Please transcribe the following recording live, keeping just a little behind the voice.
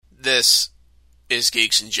This is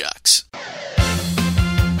Geeks and Jocks.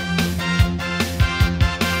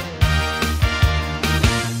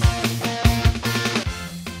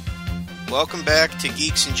 Welcome back to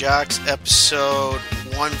Geeks and Jocks, episode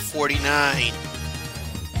 149.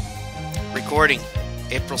 Recording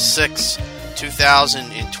April 6,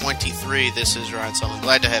 2023. This is Ron Sullivan.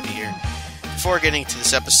 Glad to have you here. Before getting to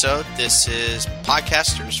this episode, this is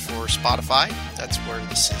Podcasters for Spotify. That's where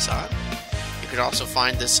this is on. You can also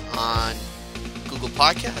find this on Google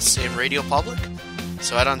Podcasts and Radio Public.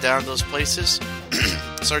 So head on down to those places.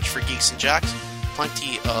 Search for Geeks and Jocks.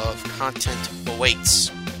 Plenty of content awaits.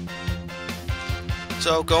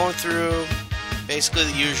 So going through basically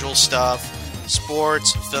the usual stuff.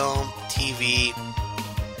 Sports, film, TV,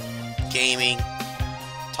 gaming.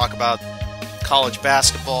 Talk about college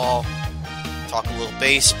basketball. Talk a little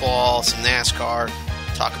baseball, some NASCAR.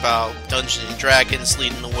 Talk about Dungeons and Dragons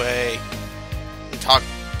leading the way. Talk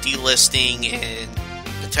delisting and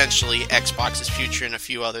potentially Xbox's future and a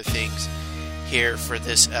few other things here for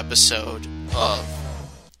this episode of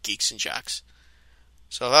Geeks and Jocks.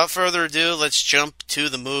 So without further ado, let's jump to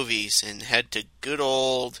the movies and head to good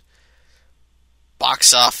old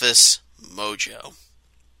Box Office Mojo.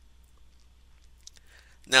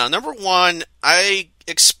 Now, number one, I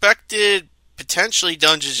expected potentially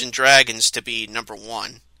Dungeons and Dragons to be number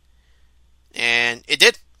one. And it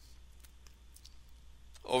did.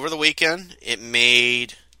 Over the weekend, it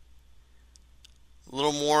made a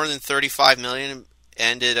little more than $35 million.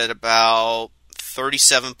 Ended at about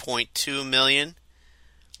 $37.2 million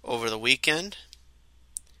over the weekend.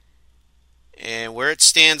 And where it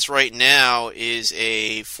stands right now is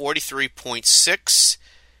a 43.6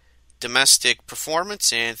 domestic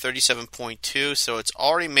performance and 37.2, so it's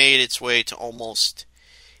already made its way to almost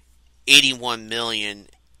 81 million,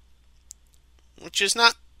 which is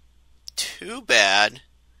not too bad.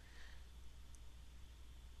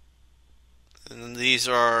 And these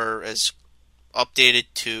are as updated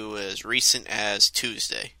to as recent as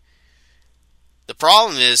Tuesday. The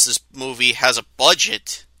problem is this movie has a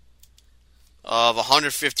budget of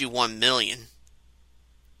 151 million.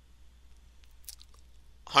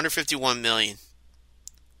 151 million.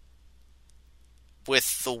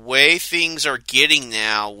 With the way things are getting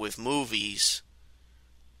now with movies,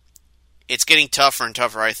 it's getting tougher and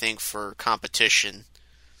tougher, I think, for competition.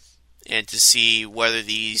 And to see whether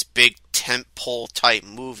these big tentpole type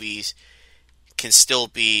movies can still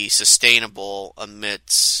be sustainable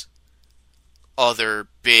amidst other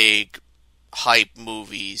big hype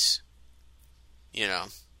movies. You know.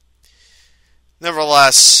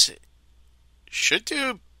 Nevertheless, should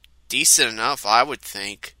do decent enough, I would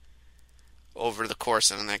think, over the course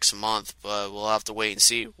of the next month, but we'll have to wait and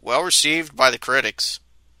see. Well received by the critics.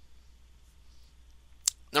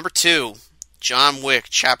 Number two, John Wick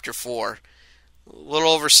Chapter 4. A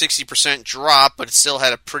little over 60% drop, but it still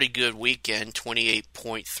had a pretty good weekend,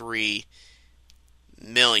 28.3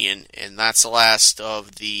 million, and that's the last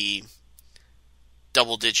of the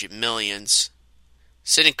double-digit millions.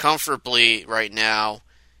 Sitting comfortably right now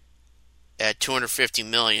at 250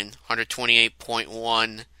 million,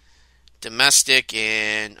 128.1 domestic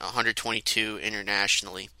and 122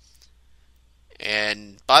 internationally.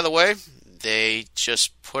 And by the way, they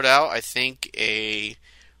just put out, I think, a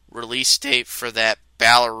release date for that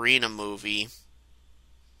ballerina movie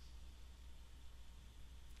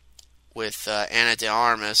with Ana de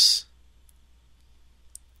Armas.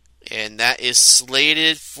 And that is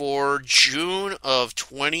slated for June of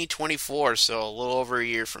 2024, so a little over a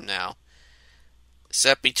year from now.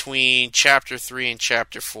 Set between Chapter 3 and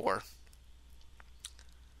Chapter 4.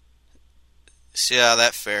 See how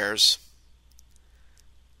that fares.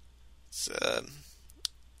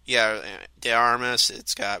 De Armas,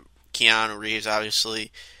 it's got Keanu Reeves,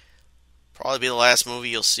 obviously. Probably be the last movie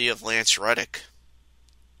you'll see of Lance Reddick,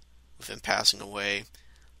 with him passing away.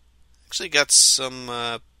 Actually got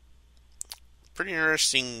some pretty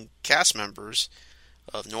interesting cast members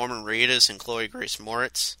of Norman Reedus and Chloe Grace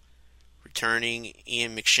Moretz, returning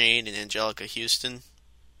Ian McShane and Angelica Houston.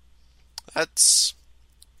 That's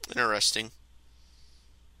interesting.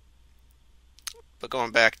 But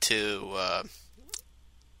going back to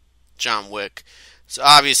John Wick, so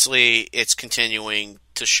obviously it's continuing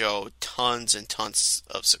to show tons and tons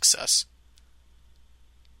of success.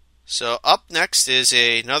 So up next is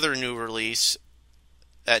another new release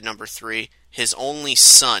at number 3, His Only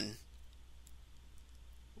Son,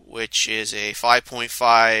 which is a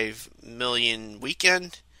 5.5 million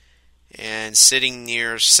weekend and sitting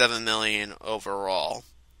near 7 million overall.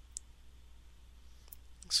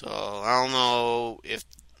 So I don't know if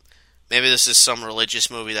Maybe this is some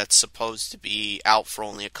religious movie that's supposed to be out for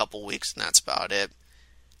only a couple weeks, and that's about it.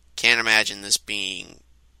 Can't imagine this being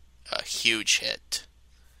a huge hit.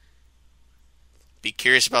 Be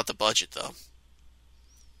curious about the budget, though.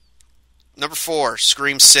 Number 4,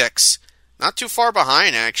 Scream 6. Not too far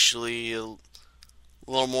behind, actually. A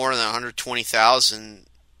little more than 120,000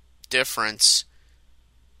 difference.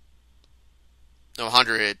 No,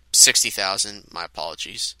 160,000. My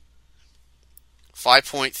apologies.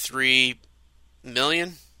 5.3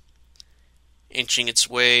 million. Inching its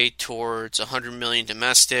way towards 100 million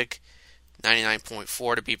domestic.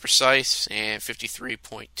 99.4 to be precise. And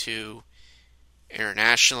 53.2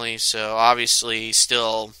 internationally. So obviously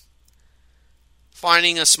still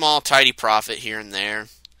finding a small tidy profit here and there.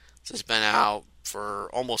 This has been out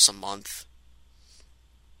for almost a month.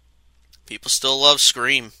 People still love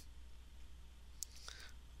Scream.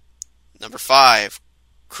 Number 5,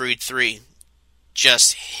 Creed 3.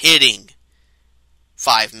 Just hitting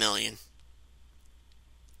 5 million.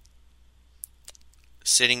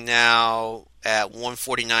 Sitting now at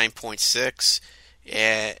 149.6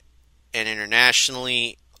 and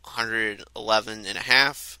internationally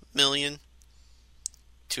 111.5 million.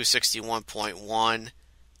 261.1.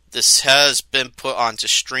 This has been put onto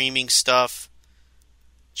streaming stuff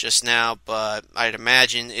just now, but I'd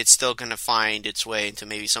imagine it's still going to find its way into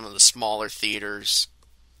maybe some of the smaller theaters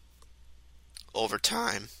over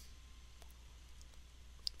time.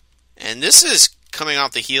 And this is coming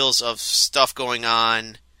off the heels of stuff going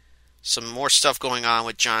on, some more stuff going on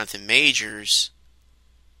with Jonathan Majors.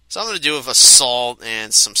 Something to do with assault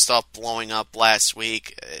and some stuff blowing up last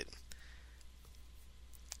week.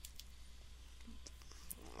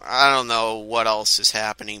 I don't know what else is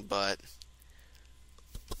happening, but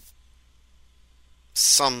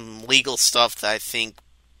some legal stuff that I think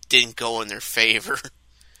didn't go in their favor,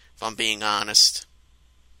 if I'm being honest.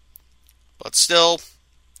 But still,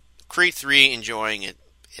 Creed 3 enjoying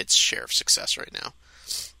its share of success right now.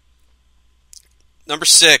 Number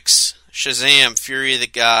 6, Shazam! Fury of the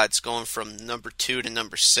Gods, going from number 2 to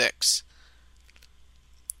number 6.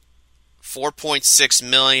 4.6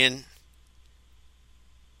 million.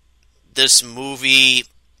 This movie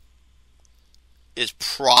is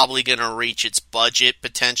probably going to reach its budget,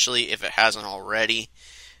 potentially, if it hasn't already.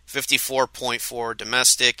 54.4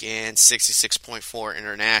 domestic and 66.4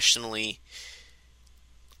 internationally.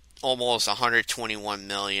 Almost 121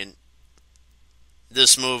 million.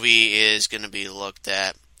 This movie is going to be looked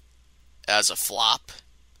at as a flop,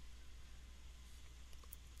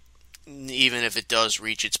 even if it does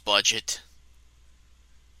reach its budget.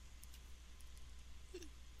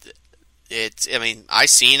 I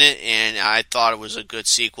seen it, and I thought it was a good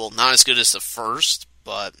sequel. Not as good as the first,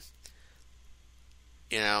 but,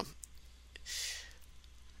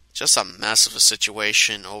 just a mess of a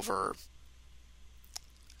situation over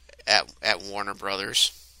at Warner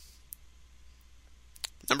Brothers.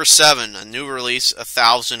 Number 7, a new release,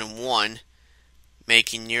 1001,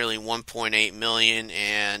 making nearly 1.8 million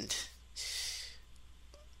and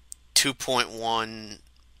 2.1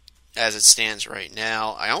 as it stands right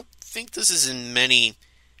now. I don't think this is in many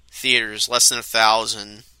theaters, less than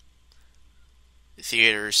 1,000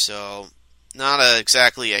 theaters, so not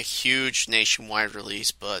exactly a huge nationwide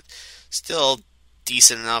release, but still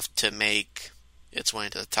decent enough to make its way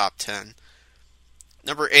into the top 10.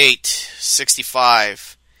 Number 8,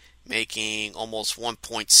 65, making almost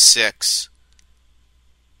 1.6,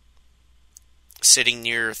 sitting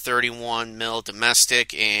near 31 mil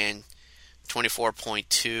domestic and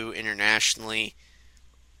 24.2 internationally.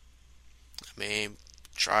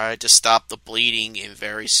 Try to stop the bleeding in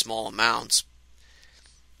very small amounts.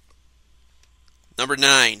 Number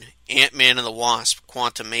 9, Ant-Man and the Wasp,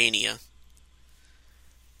 Quantumania.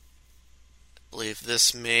 I believe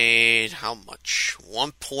this made, how much?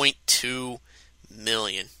 1.2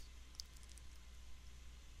 million.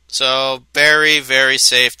 So, very, very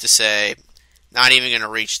safe to say, not even going to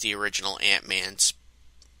reach the original Ant-Man's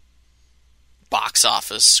box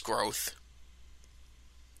office growth.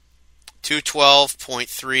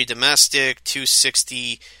 212.3 domestic,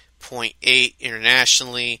 260.8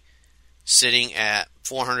 internationally, sitting at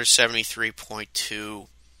 473.2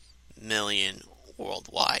 million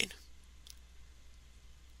worldwide.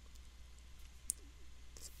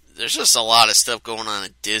 There's just a lot of stuff going on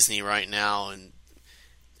at Disney right now, and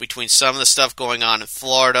between some of the stuff going on in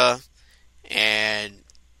Florida and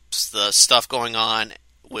the stuff going on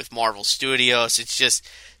with Marvel Studios, it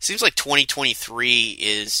seems like 2023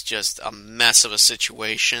 is just a mess of a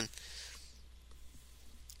situation.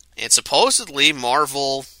 And supposedly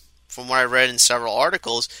Marvel, from what I read in several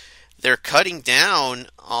articles, they're cutting down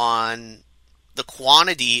on the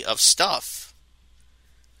quantity of stuff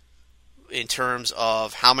in terms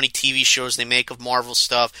of how many TV shows they make of Marvel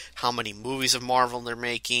stuff, how many movies of Marvel they're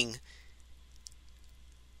making.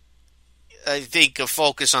 I think a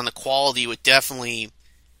focus on the quality would definitely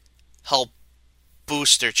help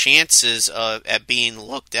boost their chances at being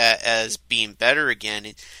looked at as being better again.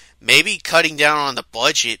 And maybe cutting down on the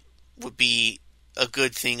budget would be a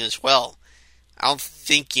good thing as well. I don't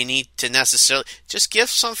think you need to necessarily just give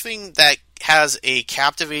something that has a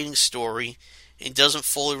captivating story and doesn't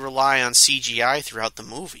fully rely on CGI throughout the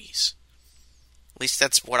movies. At least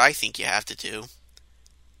that's what I think you have to do.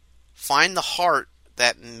 Find the heart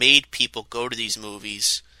that made people go to these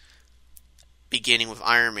movies, beginning with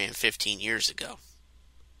Iron Man 15 years ago.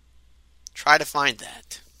 Try to find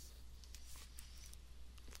that.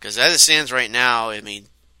 Because as it stands right now, I mean,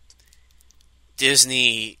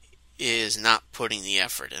 Disney is not putting the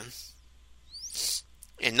effort in.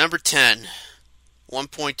 And number 10,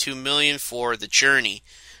 $1.2 million for The Journey,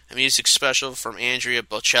 a music special from Andrea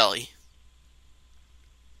Bocelli.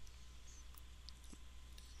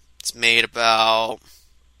 It's made about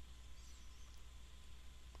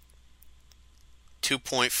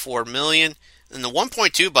 $2.4 million. And the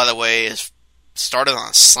 1.2, by the way, is started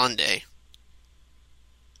on a Sunday,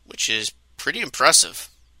 which is pretty impressive.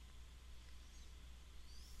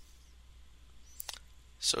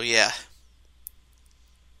 So yeah.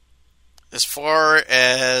 As far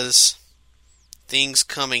as things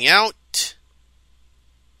coming out,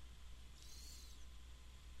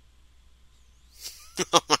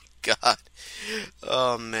 oh my god.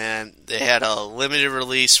 Oh man, they had a limited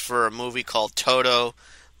release for a movie called Toto,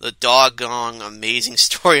 the doggone amazing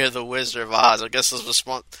story of the Wizard of Oz. I guess this was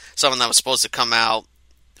something that was supposed to come out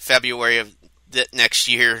February of next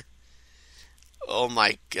year. Oh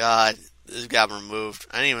my god, this got removed.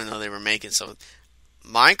 I didn't even know they were making something.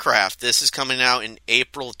 Minecraft, this is coming out in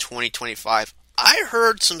April 2025. I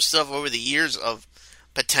heard some stuff over the years of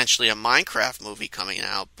potentially a Minecraft movie coming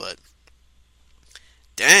out, but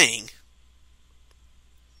dang.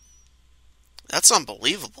 That's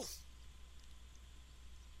unbelievable.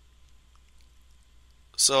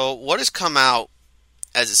 So, what has come out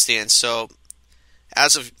as it stands? So,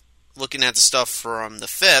 as of looking at the stuff from the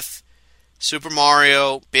 5th, Super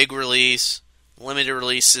Mario, big release, limited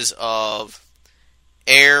releases of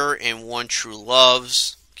Air and One True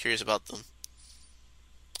Loves. Curious about them.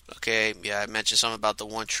 Okay, yeah, I mentioned something about the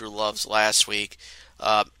One True Loves last week.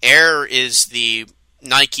 Air is the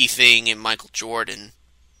Nike thing in Michael Jordan.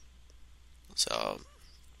 So,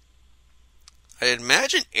 I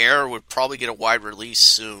imagine Air would probably get a wide release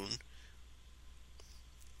soon.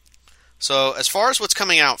 So, as far as what's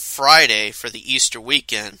coming out Friday for the Easter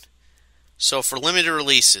weekend, so for limited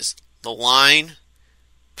releases, The Line,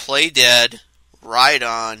 Play Dead, Ride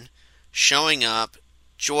On, Showing Up,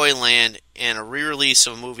 Joyland, and a re-release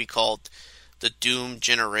of a movie called The Doom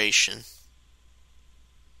Generation.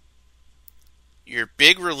 Your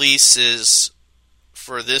big releases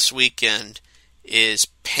for this weekend is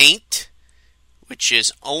Paint, which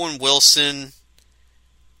is Owen Wilson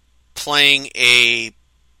playing a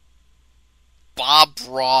Bob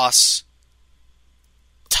Ross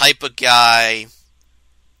type of guy.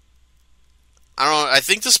 I don't know, I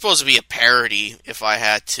think this is supposed to be a parody if I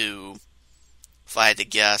had to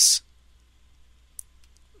guess.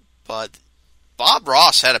 But Bob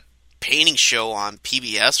Ross had a painting show on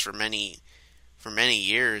PBS for many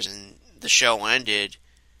years, and the show ended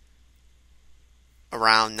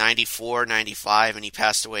around 94, 95, and he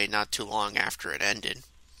passed away not too long after it ended.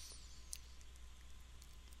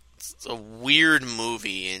 It's a weird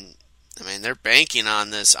movie, and I mean, they're banking on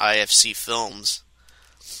this IFC Films.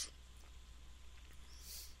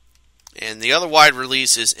 And the other wide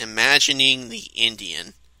release is Imagining the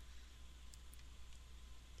Indian.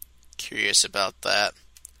 Curious about that.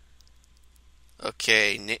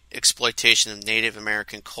 Okay, exploitation of Native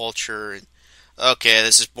American culture. Okay,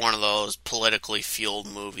 this is one of those politically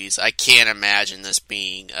fueled movies. I can't imagine this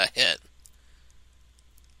being a hit.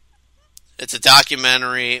 It's a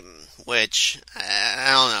documentary, which,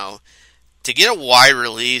 I don't know. To get a wide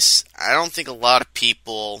release, I don't think a lot of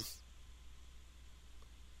people...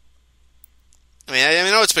 I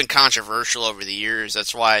know it's been controversial over the years.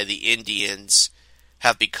 That's why the Indians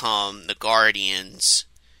have become the Guardians,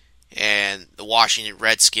 and the Washington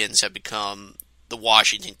Redskins have become the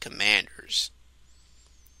Washington Commanders.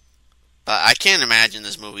 But I can't imagine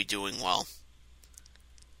this movie doing well.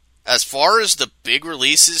 As far as the big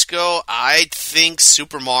releases go, I think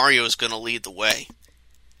Super Mario is going to lead the way.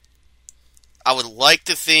 I would like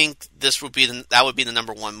to think that would be the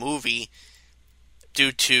number one movie,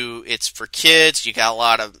 due to it's for kids. You got a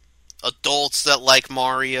lot of adults that like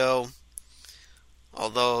Mario.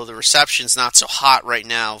 Although the reception's not so hot right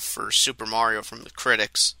now for Super Mario from the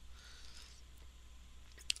critics.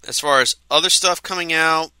 As far as other stuff coming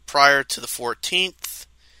out prior to the 14th,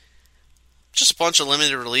 just a bunch of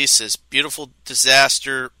limited releases. Beautiful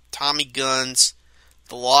Disaster, Tommy Guns,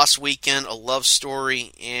 The Lost Weekend, A Love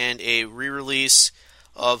Story, and a re-release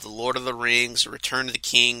of The Lord of the Rings, Return of the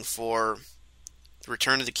King for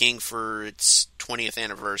its 20th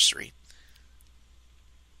anniversary.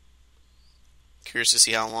 Curious to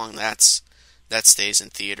see how long that stays in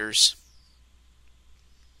theaters.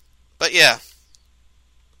 But yeah,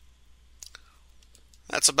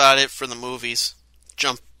 that's about it for the movies.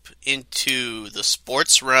 Jump into the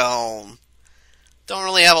sports realm. Don't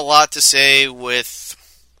really have a lot to say with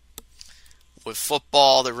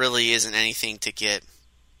football. There really isn't anything to get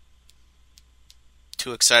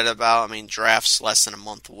too excited about. I mean, draft's less than a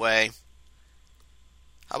month away.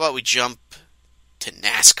 How about we jump to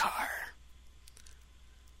NASCAR?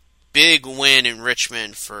 Big win in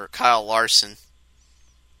Richmond for Kyle Larson.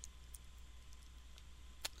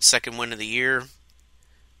 Second win of the year.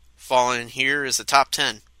 Following here is the top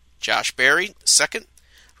 10. Josh Berry, second.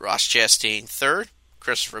 Ross Chastain, third.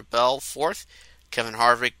 Christopher Bell, fourth. Kevin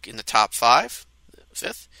Harvick in the top 5,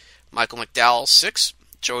 fifth. Michael McDowell, sixth.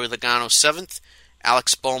 Joey Logano, seventh.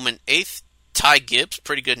 Alex Bowman, eighth. Ty Gibbs,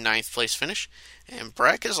 pretty good 9th place finish. And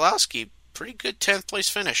Brad Keselowski, pretty good 10th place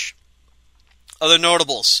finish. Other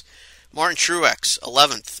notables: Martin Truex,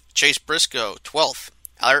 11th. Chase Briscoe, 12th.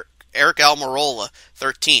 Eric Almirola,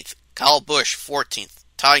 13th. Kyle Busch, 14th.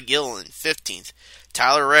 Ty Gilliland, 15th.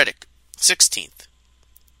 Tyler Reddick, 16th.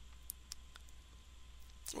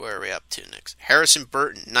 Where are we up to next? Harrison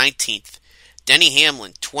Burton, 19th. Denny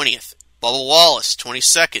Hamlin, 20th. Bubba Wallace,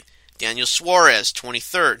 22nd. Daniel Suarez,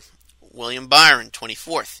 23rd. William Byron,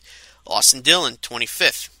 24th. Austin Dillon,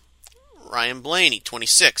 25th. Ryan Blaney,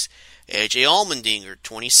 26th. AJ Allmendinger,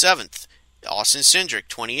 27th. Austin Cindric,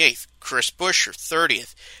 28th. Chris Buescher,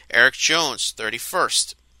 30th. Eric Jones,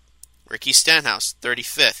 31st. Ricky Stenhouse,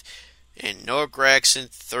 35th. And Noah Gragson,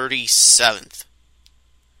 37th.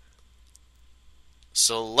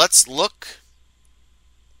 So let's look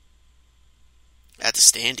at the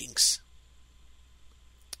standings.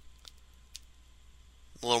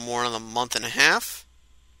 A little more than a month and a half.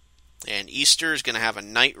 And Easter is going to have a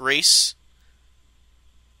night race.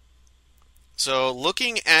 So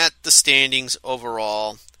looking at the standings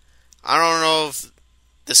overall, I don't know if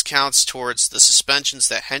this counts towards the suspensions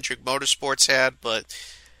that Hendrick Motorsports had, but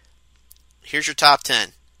here's your top 10.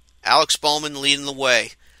 Alex Bowman leading the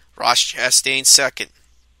way. Ross Chastain second.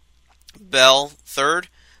 Bell third.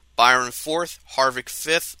 Byron fourth. Harvick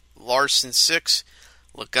fifth. Larson sixth.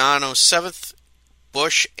 Logano seventh.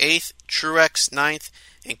 Busch eighth. Truex ninth.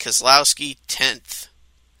 And Keselowski 10th.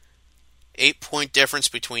 8-point difference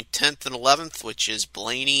between 10th and 11th, which is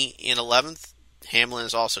Blaney in 11th. Hamlin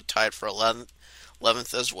is also tied for 11th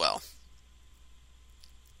as well.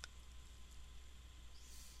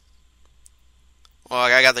 Well,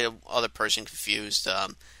 I got the other person confused.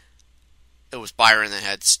 It was Byron that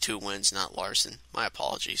had 2 wins, not Larson. My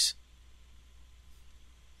apologies.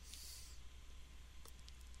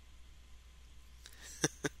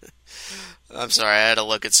 I'm sorry, I had to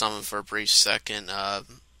look at something for a brief second.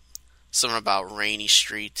 Something about Rainy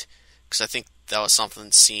Street, because I think that was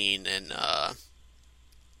something seen in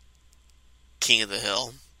King of the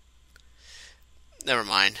Hill. Never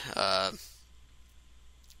mind.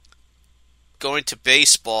 Going to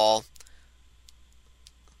baseball.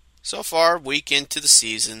 So far, week into the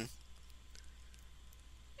season.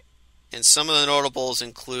 And some of the notables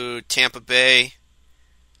include Tampa Bay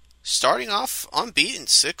starting off unbeaten.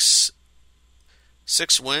 6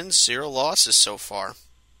 wins, 0 losses so far.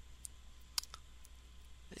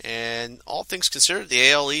 And all things considered,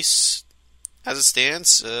 the AL East, as it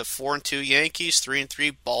stands, 4-2 Yankees,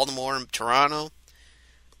 3-3 Baltimore and Toronto.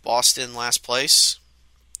 Boston last place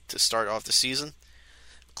to start off the season.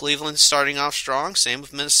 Cleveland starting off strong, same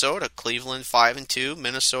with Minnesota. Cleveland 5-2,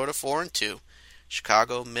 Minnesota 4-2.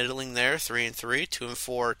 Chicago middling there, 3-3,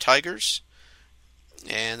 2-4 Tigers.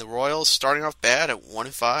 And the Royals starting off bad at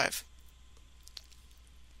 1-5.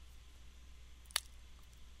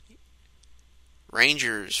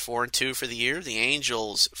 Rangers 4-2 for the year. The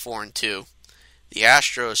Angels 4-2. The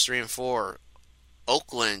Astros 3-4.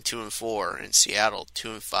 Oakland 2-4, and Seattle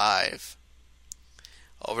 2-5.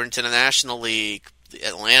 Over into the National League,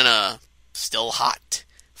 Atlanta still hot,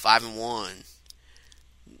 5-1.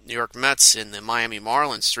 New York Mets and the Miami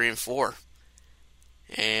Marlins 3-4.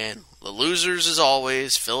 And the losers, as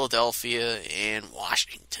always, Philadelphia and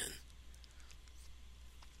Washington.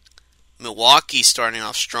 Milwaukee starting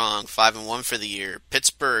off strong, 5-1 for the year.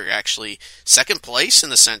 Pittsburgh actually second place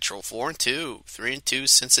in the Central, 4-2, 3-2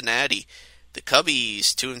 Cincinnati. The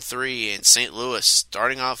Cubbies 2-3, and St. Louis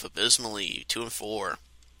starting off abysmally, 2-4.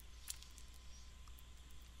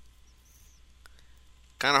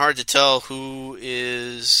 Kind of hard to tell who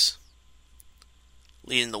is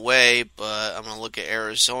leading the way, but I'm going to look at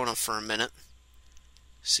Arizona for a minute,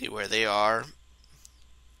 see where they are.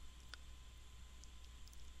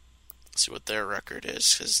 See what their record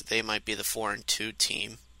is, because they might be the 4-2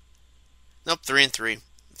 team. Nope, 3-3.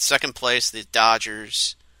 Second place, the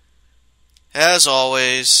Dodgers, as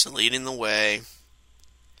always, leading the way. I'm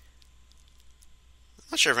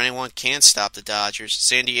not sure if anyone can stop the Dodgers.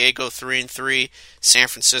 San Diego 3-3, San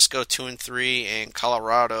Francisco 2-3, and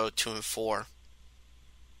Colorado 2-4.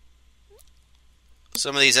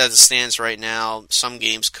 Some of these as it stands right now, some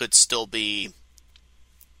games could still be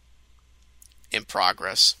in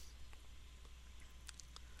progress.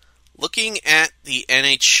 Looking at the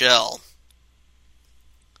NHL,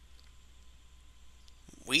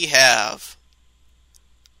 we have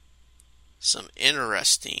some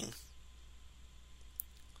interesting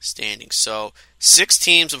standings. So, 6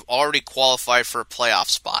 teams have already qualified for a playoff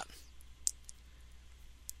spot.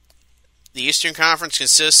 The Eastern Conference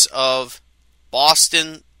consists of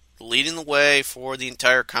Boston leading the way for the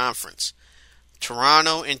entire conference.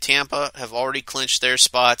 Toronto and Tampa have already clinched their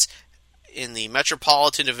spots. In the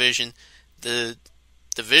Metropolitan Division, the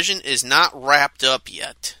division is not wrapped up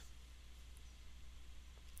yet.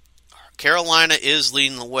 Carolina is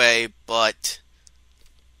leading the way, but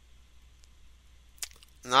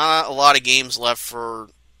not a lot of games left for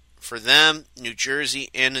them, New Jersey,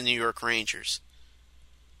 and the New York Rangers.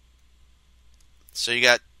 So you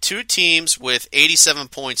got 2 teams with 87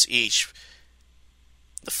 points each.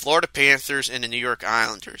 The Florida Panthers and the New York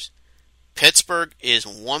Islanders. Pittsburgh is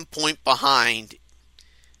 1 point behind,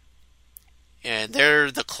 and they're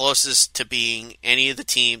the closest to being any of the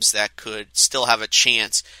teams that could still have a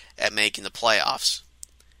chance at making the playoffs.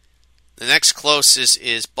 The next closest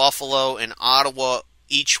is Buffalo and Ottawa,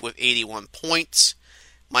 each with 81 points.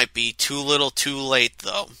 Might be too little too late,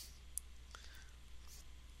 though.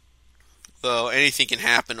 Though anything can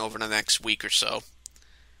happen over the next week or so.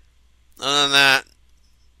 Other than that,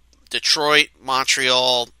 Detroit,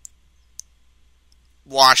 Montreal,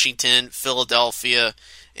 Washington, Philadelphia,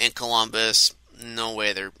 and Columbus, no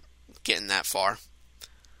way they're getting that far.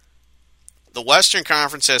 The Western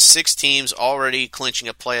Conference has 6 teams already clinching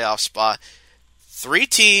a playoff spot. 3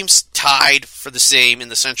 teams tied for the same in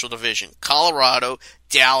the Central Division. Colorado,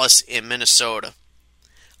 Dallas, and Minnesota.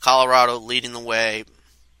 Colorado leading the way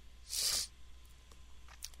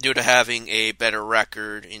due to having a better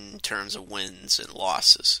record in terms of wins and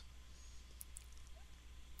losses.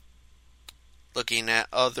 Looking at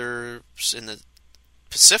others in the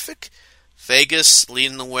Pacific, Vegas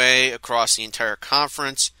leading the way across the entire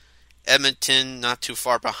conference. Edmonton not too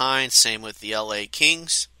far behind, same with the LA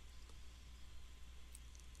Kings.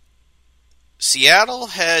 Seattle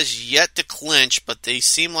has yet to clinch, but they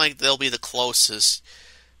seem like they'll be the closest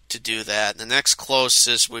to do that. The next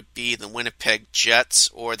closest would be the Winnipeg Jets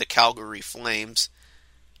or the Calgary Flames.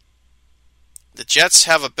 The Jets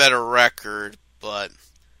have a better record, but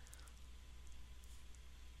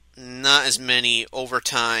not as many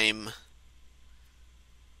overtime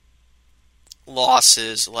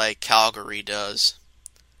losses like Calgary does.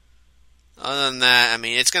 Other than that, I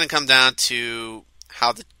mean, it's going to come down to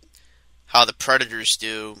how the Predators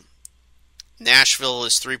do. Nashville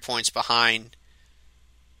is 3 points behind,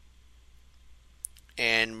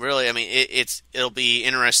 and really, I mean, it'll be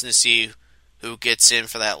interesting to see who gets in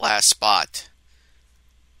for that last spot.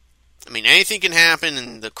 I mean, anything can happen,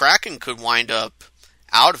 and the Kraken could wind up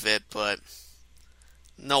out of it, but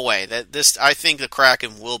no way. I think the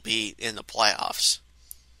Kraken will be in the playoffs.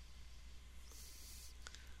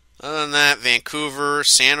 Other than that, Vancouver,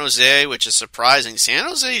 San Jose, which is surprising. San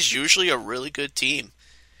Jose is usually a really good team.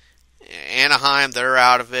 Anaheim, they're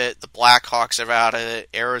out of it. The Blackhawks are out of it.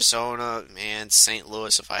 Arizona, and St.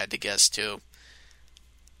 Louis, if I had to guess, too.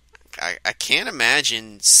 I can't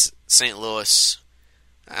imagine St. Louis.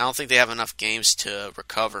 I don't think they have enough games to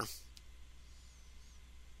recover.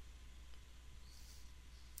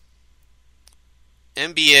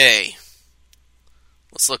 NBA.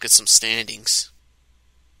 Let's look at some standings.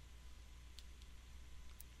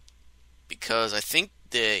 Because I think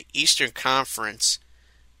the Eastern Conference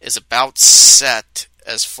is about set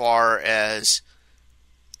as far as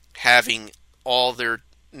having all their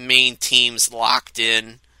main teams locked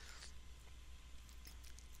in,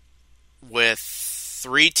 with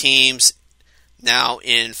 3 teams now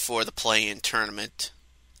in for the play-in tournament.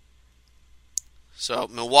 So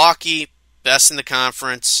Milwaukee, best in the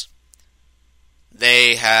conference.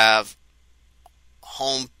 They have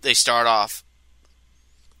home. They start off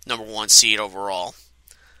number 1 seed overall.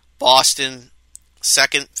 Boston,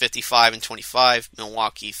 second, 55-25.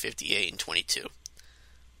 Milwaukee, 58-22.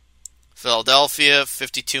 Philadelphia,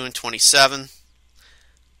 52-27.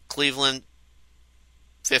 Cleveland,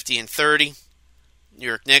 50-30. New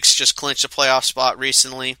York Knicks just clinched a playoff spot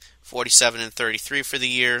recently, 47-33 for the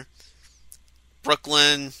year.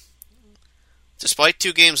 Brooklyn, despite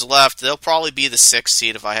 2 games left, they'll probably be the 6th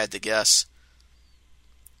seed if I had to guess.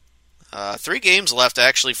 3 games left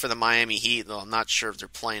actually for the Miami Heat, though I'm not sure if they're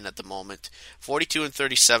playing at the moment.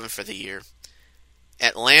 42-37 for the year.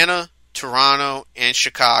 Atlanta, Toronto, and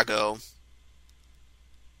Chicago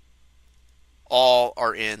all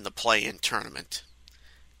are in the play-in tournament.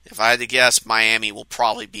 If I had to guess, Miami will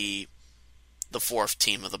probably be the 4th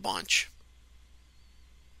team of the bunch.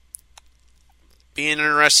 Be an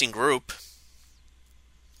interesting group.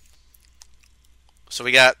 So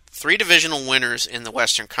we got 3 divisional winners in the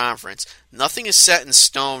Western Conference. Nothing is set in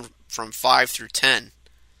stone from 5 through 10.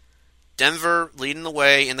 Denver leading the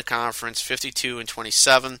way in the conference,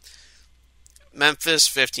 52-27. Memphis,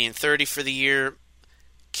 50-30 for the year.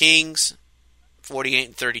 Kings,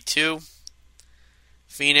 48-32.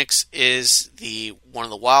 Phoenix is one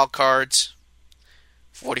of the wild cards,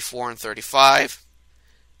 44-35.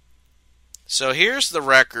 So here's the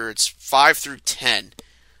records, 5 through 10.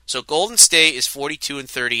 So Golden State is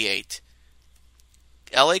 42-38.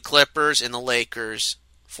 LA Clippers and the Lakers,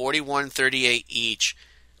 41-38 each.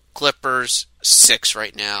 Clippers 6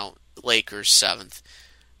 right now. Lakers 7th.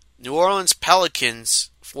 New Orleans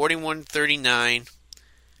Pelicans, 41-39.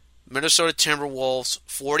 Minnesota Timberwolves,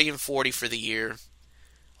 40-40 for the year.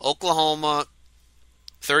 Oklahoma,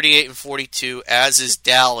 38-42, as is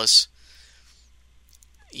Dallas.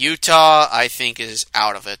 Utah, I think, is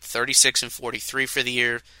out of it. 36-43 for the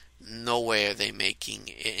year. No way are they making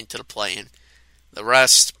it into the play-in. The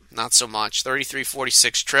rest, not so much.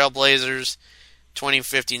 33-46 Trailblazers,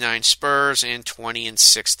 20-59 Spurs, and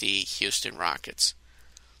 20-60 Houston Rockets.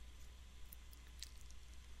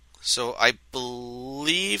 So I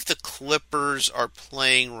believe the Clippers are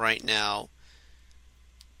playing right now.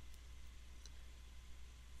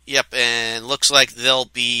 Yep, and looks like they'll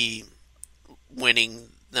be winning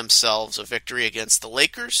themselves a victory against the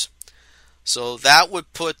Lakers. So that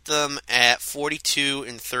would put them at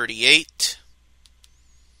 42-38,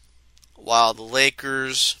 while the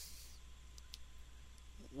Lakers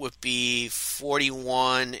would be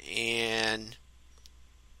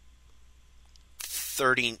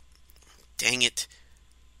 41-30. Dang it.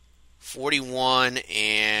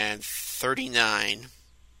 41-39.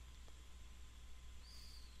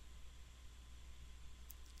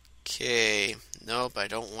 Okay, nope, I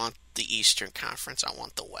don't want the Eastern Conference, I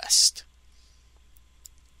want the West.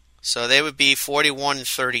 So they would be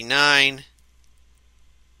 41-39.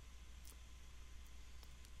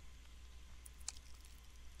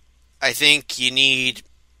 I think you need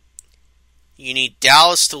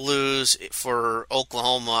Dallas to lose for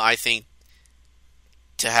Oklahoma, I think,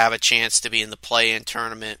 to have a chance to be in the play-in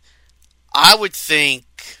tournament. I would think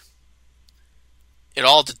it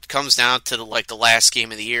all comes down to the last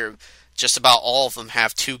game of the year. Just about all of them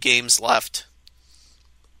have 2 games left.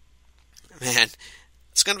 Man,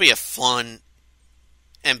 it's going to be a fun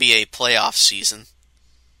NBA playoff season.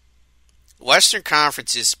 Western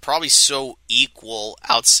Conference is probably so equal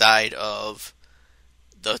outside of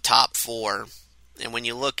the top 4. And when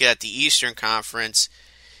you look at the Eastern Conference,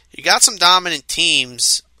 you got some dominant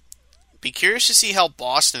teams. Be curious to see how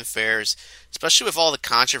Boston fares, especially with all the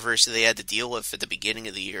controversy they had to deal with at the beginning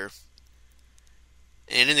of the year.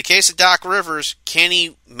 And in the case of Doc Rivers, can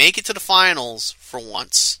he make it to the finals for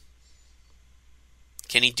once?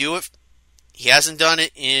 Can he do it? He hasn't done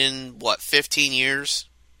it in, 15 years?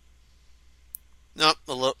 Nope,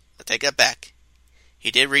 I take that back.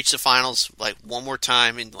 He did reach the finals one more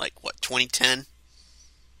time in 2010?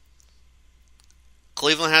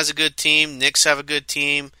 Cleveland has a good team. Knicks have a good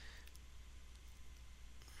team.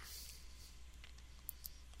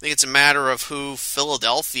 I think it's a matter of who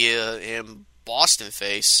Philadelphia and Boston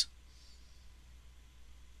face.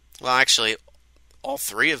 Well, actually, all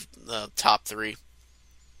 3 of the top 3.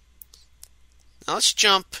 Now let's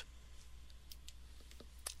jump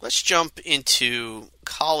into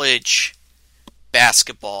college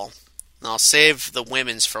basketball. And I'll save the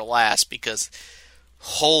women's for last because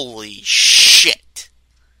holy shit,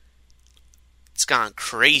 it's gone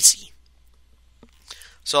crazy.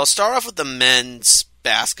 So I'll start off with the men's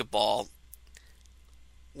basketball.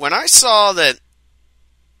 When I saw that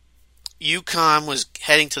UConn was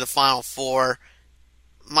heading to the Final Four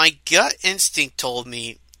my gut instinct told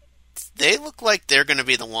me they look like they're going to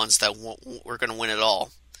be the ones that were going to win it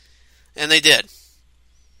all. And they did.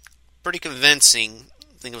 Pretty convincing.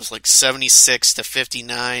 I think it was like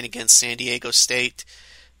 76-59 against San Diego State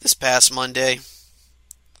this past Monday.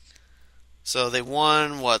 So they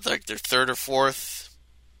won, like their third or fourth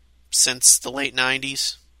since the late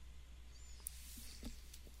 90s.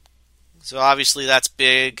 So obviously that's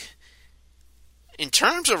big. In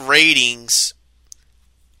terms of ratings,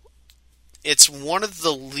 it's one of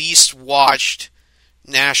the least watched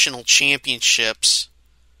national championships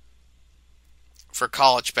for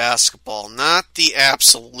college basketball. Not the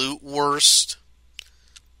absolute worst.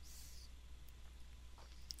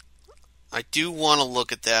 I do want to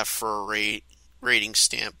look at that for a rating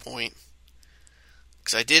standpoint,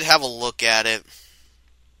 because I did have a look at it.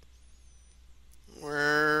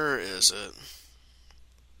 Where is it?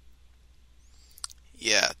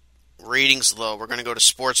 Yeah, ratings low. We're going to go to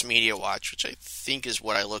Sports Media Watch, which I think is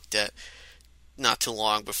what I looked at not too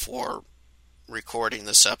long before recording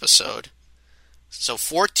this episode. So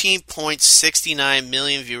 14.69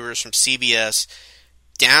 million viewers from CBS,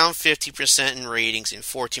 down 50% in ratings and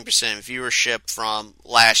 14% in viewership from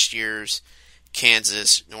last year's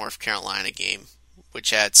Kansas-North Carolina game,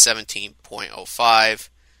 which had 17.05.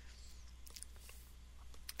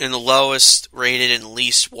 And the lowest rated and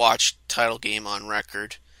least watched title game on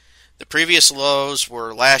record. The previous lows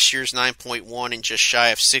were last year's 9.1 and just shy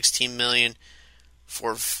of 16 million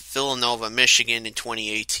for Villanova, Michigan in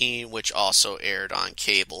 2018, which also aired on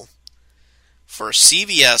cable. For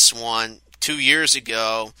CBS one, 2 years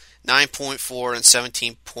ago, 9.4 and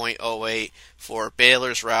 17.08 for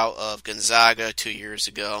Baylor's rout of Gonzaga 2 years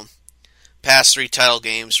ago. Past three title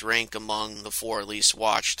games rank among the four least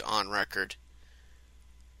watched on record.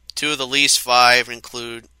 Two of the least five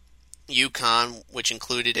include UConn, which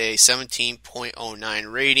included a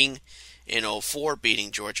 17.09 rating in 04,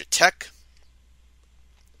 beating Georgia Tech.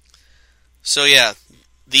 So yeah,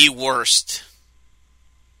 the worst.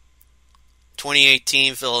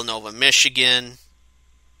 2018, Villanova, Michigan.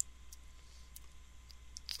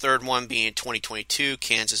 Third one being 2022,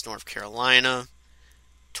 Kansas, North Carolina.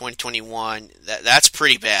 2021, that's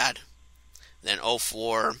pretty bad. Then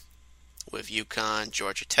 04 with UConn,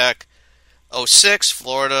 Georgia Tech. 06,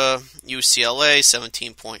 Florida, UCLA,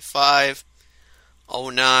 17.5.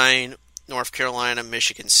 09, North Carolina,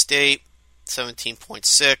 Michigan State,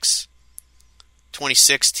 17.6.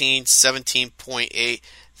 2016, 17.8.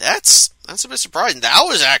 That's a bit surprising. That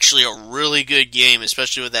was actually a really good game,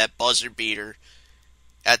 especially with that buzzer beater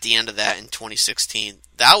at the end of that in 2016.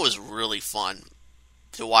 That was really fun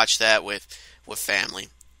to watch that with family.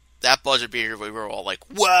 That buzzer beater, we were all like,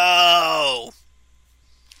 whoa!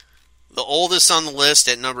 The oldest on the list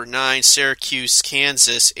at number 9, Syracuse,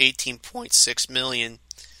 Kansas, 18.6 million.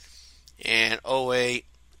 And 08,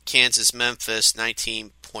 Kansas, Memphis,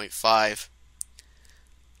 19.5.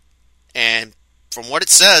 And from what it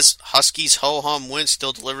says, Huskies' ho-hum win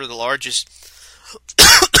still delivered the largest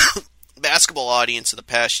basketball audience of the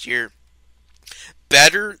past year.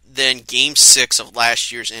 Better than Game 6 of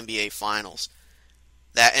last year's NBA Finals.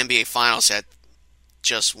 That NBA Finals had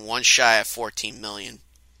just one shy of 14 million.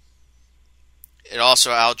 It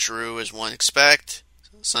also outdrew, as one expect,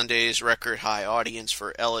 Sunday's record high audience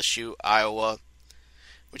for LSU, Iowa,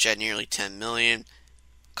 which had nearly 10 million.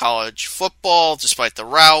 College football, despite the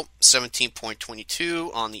rout,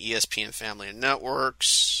 17.22 on the ESPN family of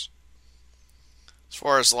networks. As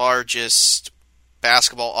far as largest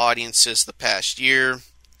basketball audiences the past year,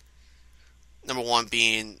 number one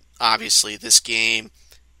being obviously this game.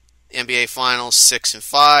 NBA Finals 6 and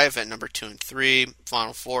 5 at number 2 and 3.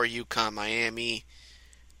 Final 4, UConn, Miami.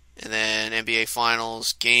 And then NBA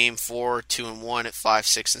Finals Game 4, 2 and 1 at 5,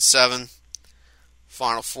 6 and 7.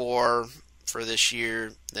 Final 4 for this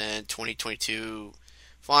year. Then 2022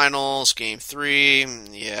 Finals Game 3.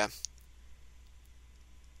 Yeah.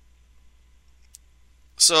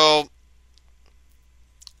 So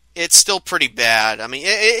it's still pretty bad. I mean,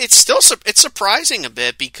 it's surprising a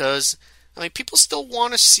bit because, I mean, people still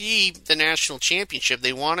want to see the national championship.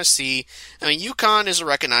 They want to see, I mean, UConn is a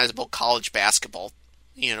recognizable college basketball,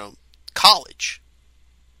 college.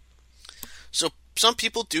 So some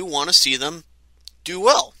people do want to see them do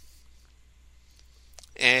well.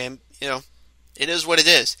 And, it is what it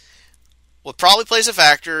is. What probably plays a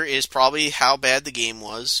factor is probably how bad the game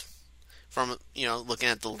was from, looking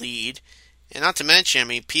at the lead. And not to mention, I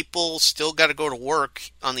mean, people still got to go to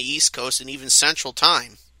work on the East Coast and even Central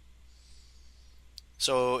Time.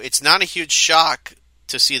 So it's not a huge shock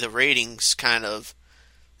to see the ratings kind of,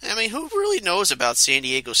 I mean, who really knows about San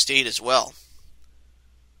Diego State as well?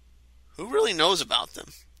 Who really knows about them?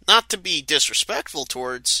 Not to be disrespectful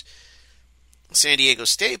towards San Diego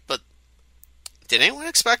State, but did anyone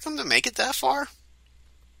expect them to make it that far?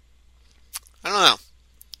 I don't know.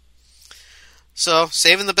 So,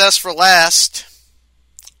 saving the best for last.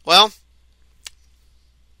 Well,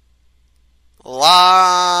 a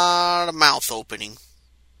lot of mouth opening.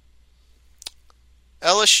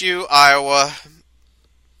 LSU, Iowa,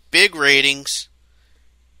 big ratings.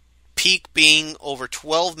 Peak being over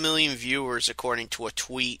 12 million viewers, according to a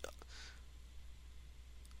tweet.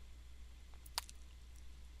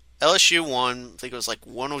 LSU won, I think it was like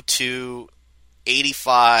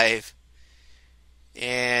 102-85.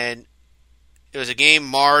 And it was a game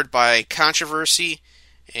marred by controversy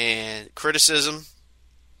and criticism,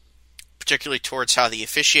 particularly towards how the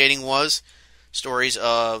officiating was. Stories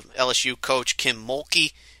of LSU coach Kim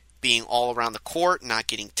Mulkey being all around the court, not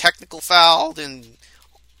getting technical fouled, and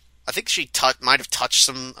I think she might have touched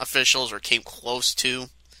some officials or came close to.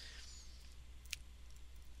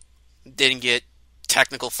 Didn't get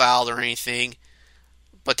technical fouled or anything.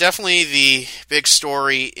 But definitely the big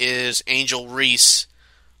story is Angel Reese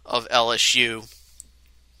of LSU.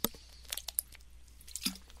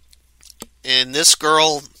 And this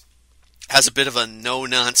girl has a bit of a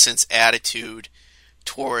no-nonsense attitude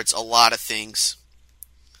towards a lot of things.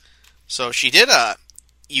 So she did a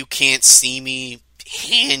 "you can't see me"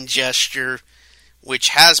 hand gesture, which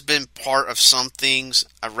has been part of some things.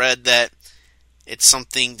 I read that it's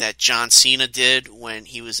something that John Cena did when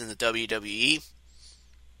he was in the WWE.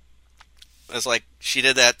 It's like she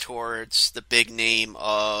did that towards the big name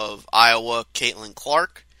of Iowa, Caitlin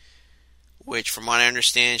Clark, which from what I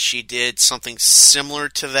understand, she did something similar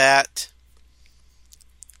to that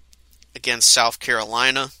against South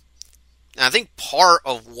Carolina. And I think part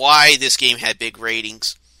of why this game had big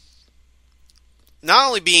ratings, not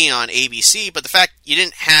only being on ABC, but the fact you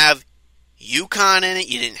didn't have UConn in it,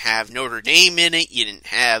 you didn't have Notre Dame in it, you didn't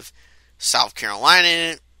have South Carolina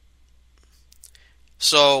in it.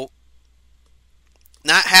 So,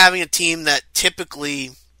 not having a team that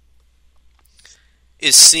typically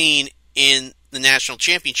is seen in the national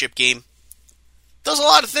championship game does a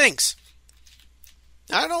lot of things.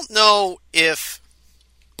 Now, I don't know if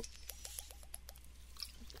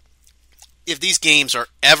these games are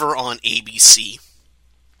ever on ABC,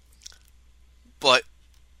 but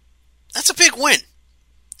that's a big win.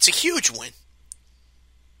 It's a huge win.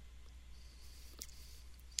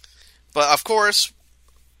 But of course,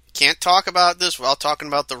 can't talk about this without talking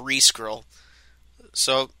about the Reese girl.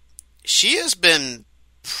 So, she has been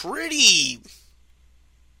pretty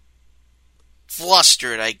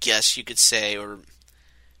flustered, I guess you could say, or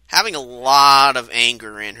having a lot of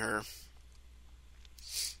anger in her.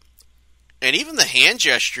 And even the hand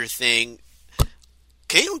gesture thing,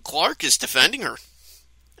 Caitlin Clark is defending her.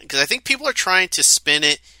 Because I think people are trying to spin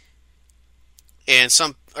it, and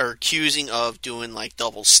some are accusing of doing like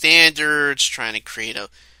double standards, trying to create a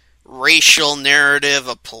racial narrative,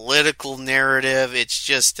 a political narrative. It's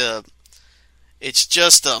just a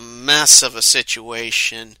mess of a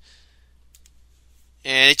situation.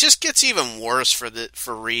 And it just gets even worse for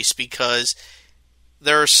Reese, because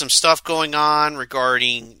there's some stuff going on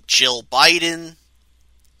regarding Jill Biden.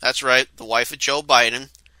 That's right, the wife of Joe Biden,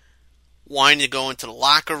 wanting to go into the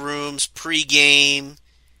locker rooms pregame.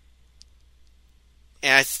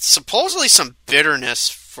 And supposedly some bitterness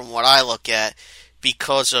from what I look at,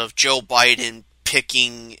 because of Joe Biden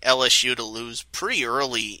picking LSU to lose pretty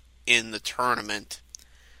early in the tournament.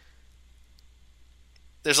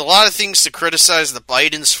 There's a lot of things to criticize the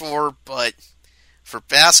Bidens for, but for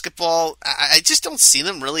basketball, I just don't see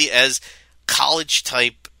them really as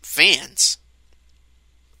college-type fans.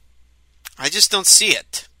 I just don't see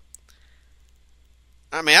it.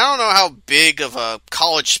 I mean, I don't know how big of a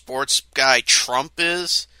college sports guy Trump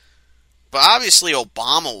is, but obviously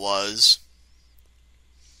Obama was.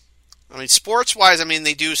 I mean, sports-wise, I mean,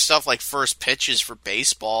 they do stuff like first pitches for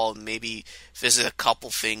baseball and maybe visit a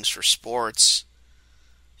couple things for sports.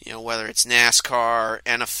 You know, whether it's NASCAR,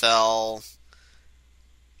 NFL,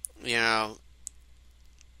 you know.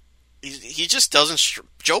 He just doesn't...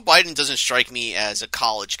 Joe Biden doesn't strike me as a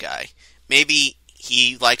college guy. Maybe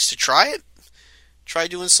he likes to try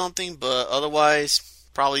doing something, but otherwise,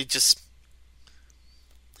 probably just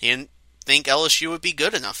he didn't think LSU would be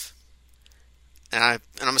good enough. And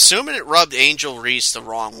I'm assuming it rubbed Angel Reese the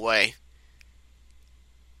wrong way.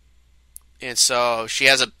 And so she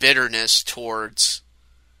has a bitterness towards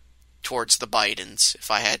the Bidens, if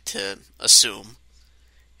I had to assume.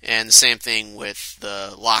 And the same thing with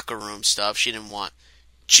the locker room stuff. She didn't want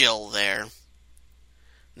Jill there.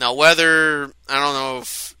 Now, I don't know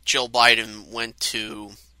if Jill Biden went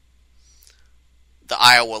to the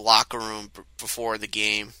Iowa locker room before the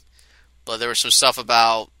game. But there was some stuff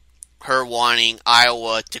about her wanting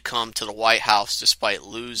Iowa to come to the White House despite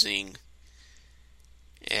losing.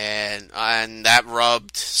 And that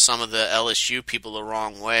rubbed some of the LSU people the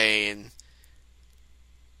wrong way. And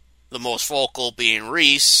the most vocal being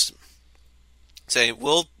Reese, saying,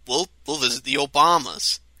 we'll visit the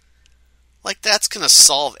Obamas. Like, that's going to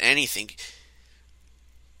solve anything.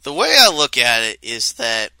 The way I look at it is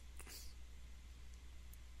that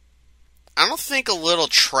I don't think a little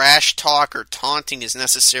trash talk or taunting is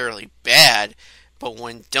necessarily bad, but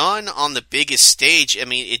when done on the biggest stage, I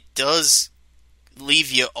mean, it does leave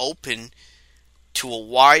you open to a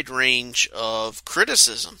wide range of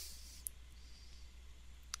criticism.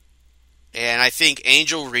 And I think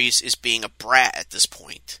Angel Reese is being a brat at this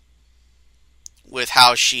point with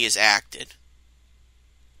how she has acted.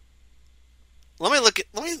 Let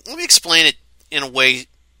me explain it in a way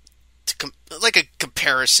like a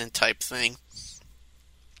comparison type thing.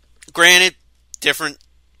 Granted, different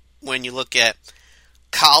when you look at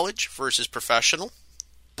college versus professional,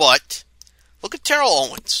 but look at Terrell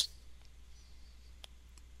Owens.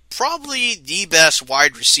 Probably the best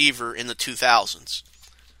wide receiver in the 2000s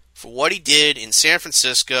for what he did in San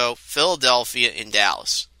Francisco, Philadelphia, and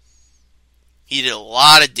Dallas. He did a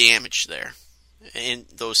lot of damage there in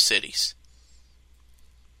those cities.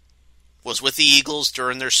 Was with the Eagles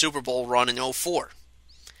during their Super Bowl run in 2004.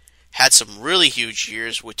 Had some really huge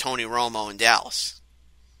years with Tony Romo in Dallas.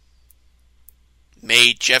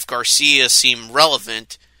 Made Jeff Garcia seem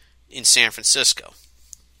relevant in San Francisco.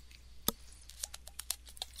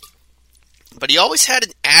 But he always had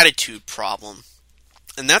an attitude problem.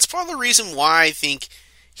 And that's part of the reason why I think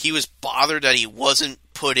he was bothered that he wasn't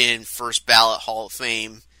put in first ballot Hall of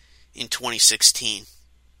Fame in 2016.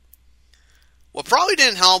 What probably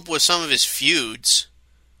didn't help was some of his feuds.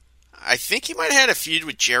 I think he might have had a feud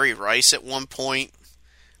with Jerry Rice at one point,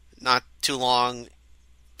 not too long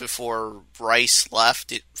before Rice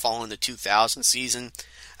left following the 2000 season.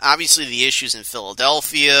 Obviously, the issues in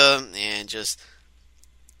Philadelphia and just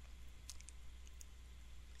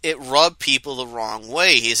it rubbed people the wrong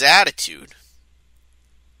way, his attitude.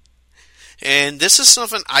 And this is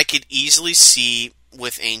something I could easily see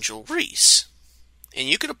with Angel Reese. And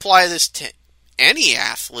you could apply this to any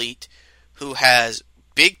athlete who has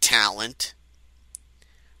big talent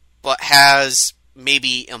but has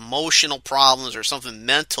maybe emotional problems or something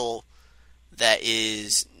mental that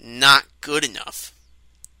is not good enough.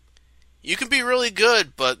 You can be really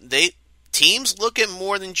good, but teams look at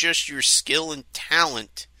more than just your skill and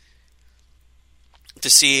talent to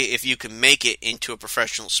see if you can make it into a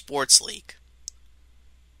professional sports league.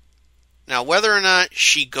 Now, whether or not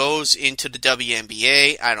she goes into the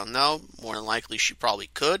WNBA, I don't know. More than likely, she probably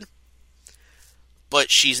could. But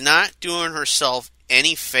she's not doing herself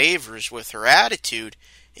any favors with her attitude,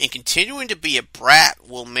 and continuing to be a brat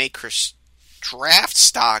will make her draft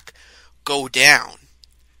stock go down.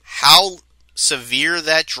 How severe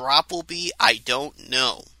that drop will be, I don't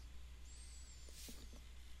know.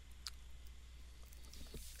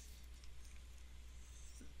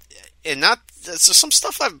 And so some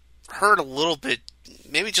stuff I've heard a little bit,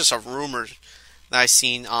 maybe just a rumor that I've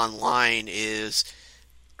seen online, is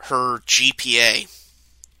her GPA.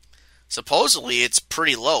 Supposedly it's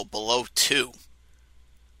pretty low, below 2.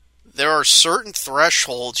 There are certain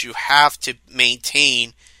thresholds you have to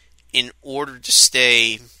maintain in order to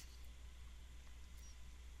stay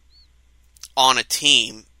on a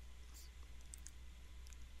team.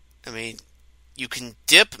 I mean, you can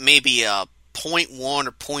dip maybe a 0.1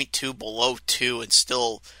 or 0.2 below 2 and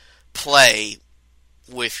still play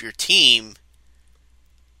with your team.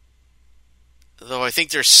 Though I think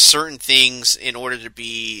there's certain things in order to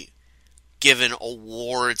be given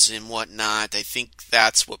awards and whatnot, I think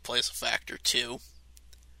that's what plays a factor too.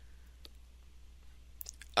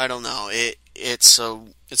 I don't know. It's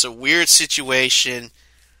a weird situation.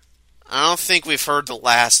 I don't think we've heard the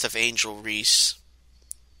last of Angel Reese.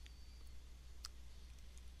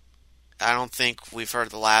 I don't think we've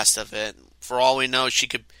heard the last of it. For all we know, she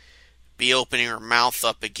could be opening her mouth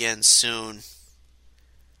up again soon.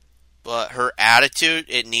 But her attitude,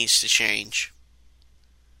 it needs to change.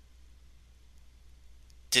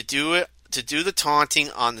 To do the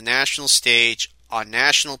taunting on the national stage, on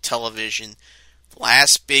national television,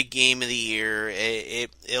 last big game of the year,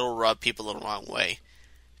 it'll rub people the wrong way.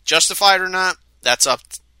 Justified or not, that's up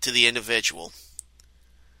to the individual.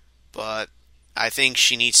 But I think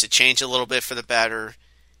she needs to change a little bit for the better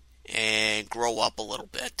and grow up a little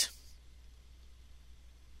bit.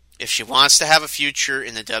 If she wants to have a future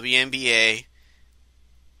in the WNBA,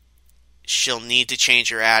 she'll need to change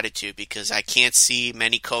her attitude, because I can't see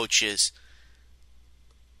many coaches,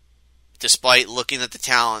 despite looking at the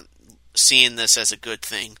talent, seeing this as a good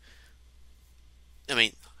thing. I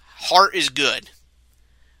mean, heart is good.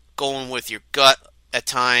 Going with your gut at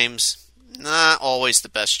times, not always the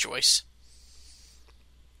best choice.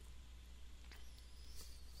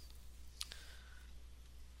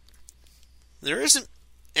 There isn't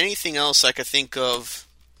anything else I could think of.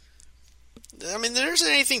 I mean, there isn't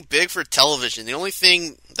anything big for television. The only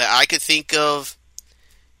thing that I could think of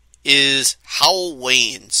is Howell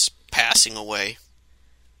Wayans passing away.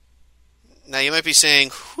 Now, you might be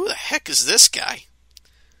saying, who the heck is this guy?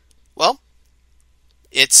 Well,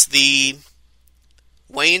 it's the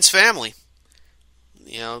Wayans family.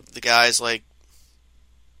 You know, the guys like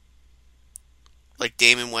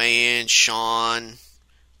Damon Wayans, Sean,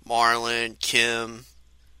 Marlon, Kim,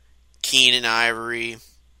 Keenan Ivory,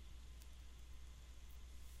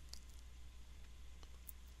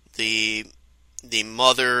 the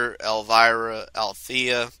mother, Elvira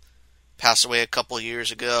Althea, passed away a couple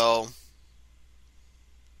years ago.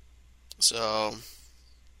 So,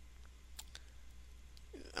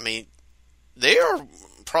 I mean, they are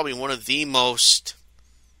probably one of the most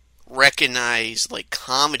recognized,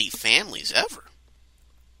 comedy families ever.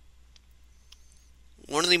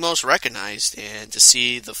 One of the most recognized, and to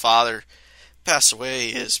see the father pass away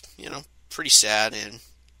is, pretty sad, and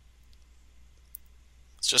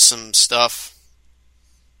it's just some stuff.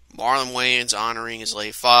 Marlon Wayans honoring his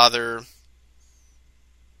late father.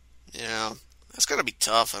 That's gotta be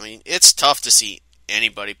tough. I mean, it's tough to see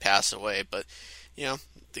anybody pass away, but,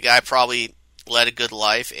 the guy probably led a good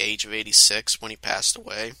life, age of 86 when he passed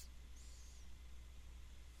away.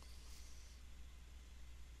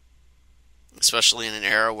 Especially in an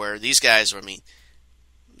era where these guys,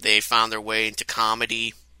 they found their way into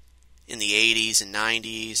comedy in the 80s and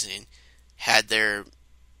 90s and had their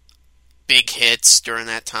big hits during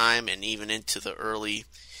that time and even into the early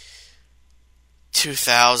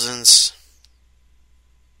 2000s.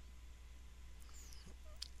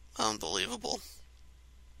 Unbelievable.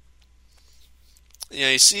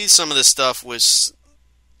 You see some of this stuff was...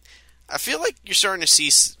 I feel like you're starting to see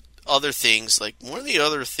other things. Like, one of the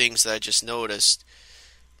other things that I just noticed,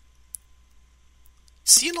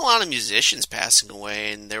 seeing a lot of musicians passing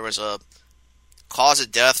away, and there was a cause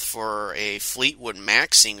of death for a Fleetwood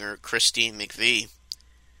Mac singer, Christine McVie.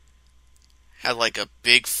 Had a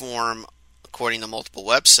big form, according to multiple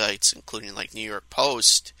websites, including New York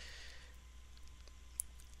Post,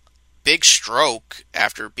 big stroke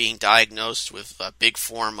after being diagnosed with a big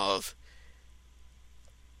form of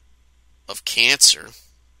cancer.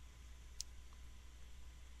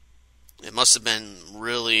 It must have been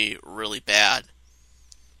really, really bad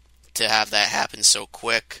to have that happen so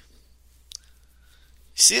quick.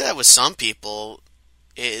 You see that with some people,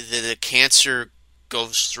 the cancer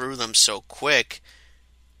goes through them so quick,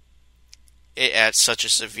 at such a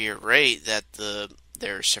severe rate that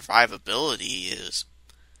their survivability is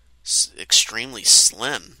extremely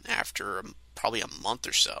slim after probably a month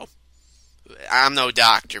or so. I'm no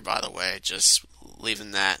doctor, by the way, just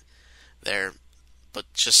leaving that there, but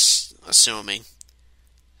just assuming.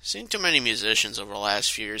 Seen too many musicians over the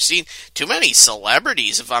last few years. Seen too many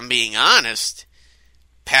celebrities, if I'm being honest,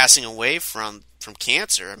 passing away from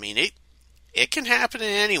cancer. I mean, it can happen to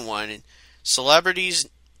anyone, and celebrities,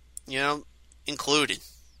 included.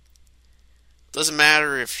 Doesn't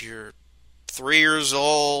matter if you're 3 years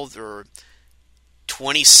old or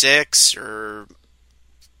 26 or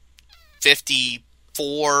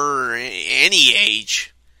 54 or any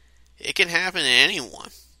age. It can happen to anyone.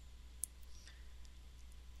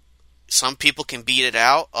 Some people can beat it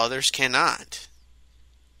out, others cannot.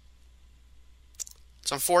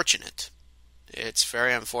 It's unfortunate. It's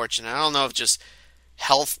very unfortunate. I don't know if just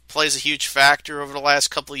health plays a huge factor over the last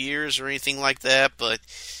couple of years or anything like that, but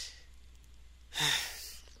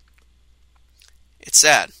it's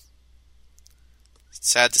sad. It's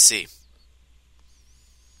sad to see.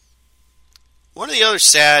 One of the other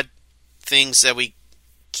sad things that we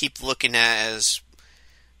keep looking at as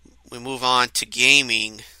we move on to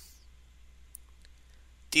gaming,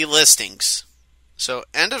 delistings. So,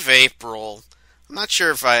 end of April, I'm not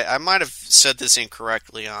sure if I might have said this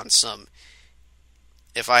incorrectly on some.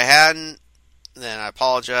 If I hadn't, then I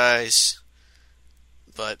apologize.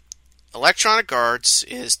 But Electronic Arts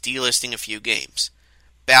is delisting a few games.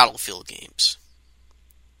 Battlefield games.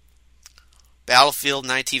 Battlefield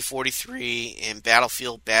 1943 and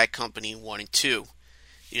Battlefield Bad Company 1 and 2.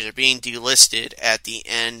 These are being delisted at the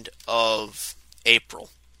end of April.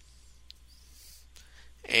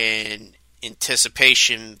 In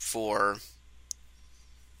anticipation for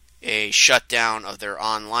a shutdown of their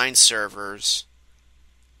online servers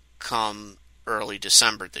come early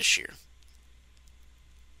December this year.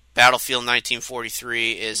 Battlefield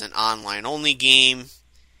 1943 is an online-only game,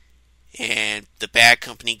 and the Bad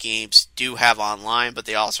Company games do have online, but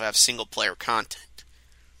they also have single-player content.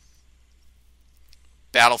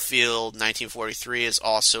 Battlefield 1943 is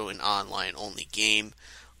also an online-only game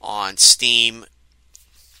on Steam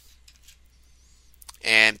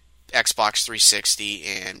and Xbox 360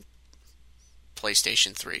 and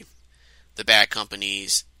PlayStation 3. The Bad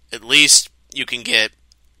Companies, at least you can get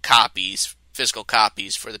copies, physical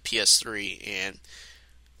copies for the PS3 and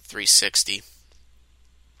 360.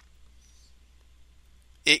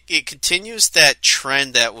 It continues that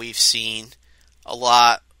trend that we've seen a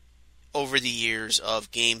lot over the years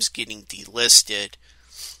of games getting delisted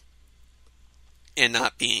and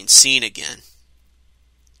not being seen again.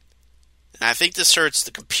 And I think this hurts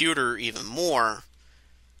the computer even more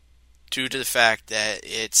due to the fact that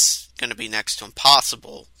it's going to be next to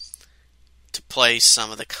impossible to play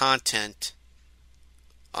some of the content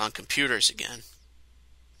on computers again.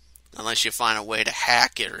 Unless you find a way to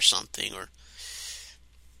hack it or something.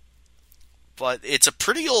 But it's a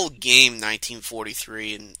pretty old game,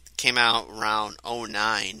 1943, and came out around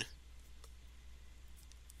 2009.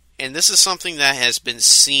 And this is something that has been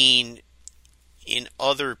seen in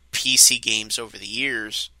other PC games over the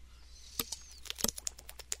years.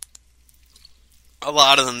 A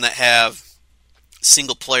lot of them that have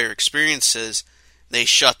single-player experiences, they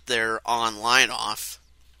shut their online off.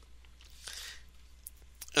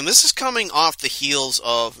 And this is coming off the heels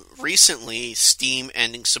of recently Steam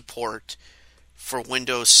ending support for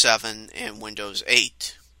Windows 7 and Windows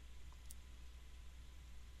 8.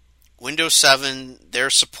 Windows 7, their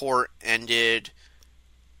support ended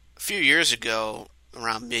a few years ago,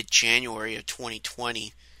 around mid-January of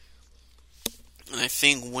 2020. And I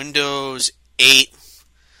think Windows 8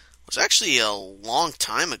 was actually a long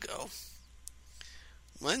time ago.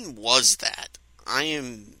 When was that?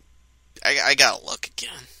 I gotta look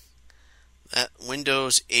again. That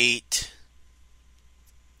Windows 8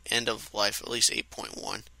 end of life, at least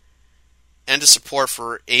 8.1. End of support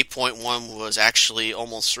for 8.1 was actually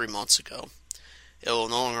almost 3 months ago. It will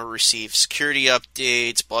no longer receive security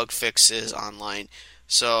updates, bug fixes online.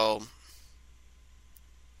 So,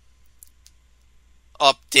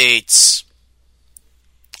 updates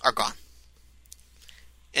are gone.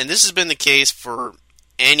 And this has been the case for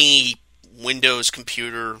any Windows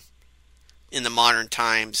computer in the modern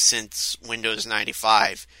times since Windows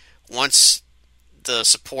 95. Once the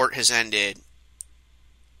support has ended,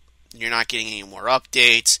 you're not getting any more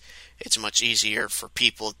updates. It's much easier for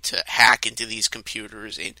people to hack into these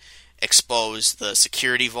computers and expose the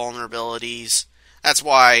security vulnerabilities. That's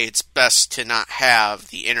why it's best to not have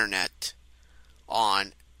the internet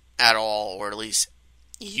on at all, or at least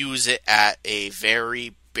use it at a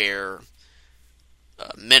very bare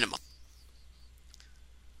minimum.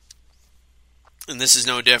 And this is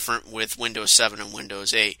no different with Windows 7 and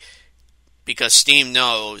Windows 8, because Steam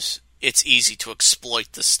knows it's easy to exploit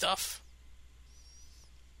this stuff.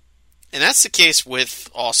 And that's the case with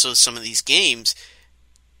also some of these games.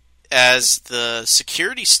 As the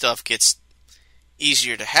security stuff gets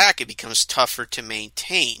easier to hack, it becomes tougher to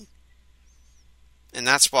maintain. And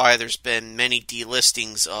that's why there's been many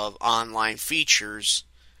delistings of online features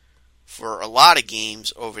for a lot of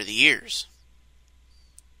games over the years.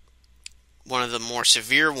 One of the more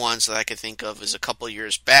severe ones that I could think of is a couple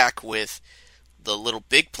years back with the Little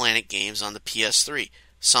Big Planet games on the PS3.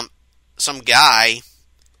 Some guy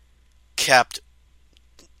kept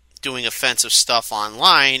doing offensive stuff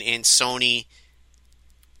online, and Sony,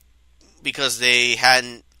 because they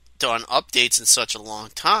hadn't done updates in such a long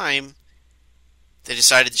time, they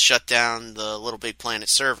decided to shut down the Little Big Planet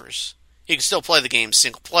servers. You can still play the game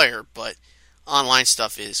single player, but online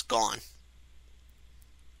stuff is gone.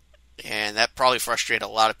 And that probably frustrated a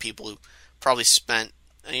lot of people who probably spent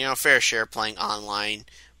a fair share playing online,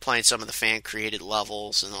 playing some of the fan-created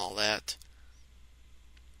levels and all that.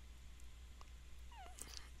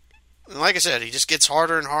 And like I said, it just gets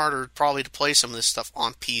harder and harder probably to play some of this stuff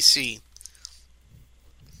on PC.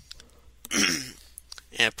 And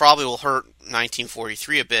it probably will hurt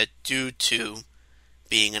 1943 a bit due to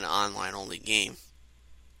being an online-only game.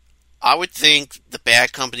 I would think the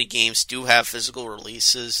Bad Company games do have physical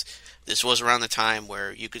releases. This was around the time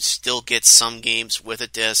where you could still get some games with a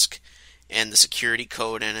disc and the security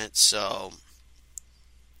code in it, so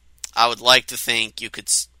I would like to think you could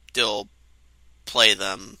still play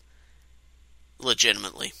them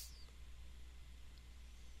legitimately.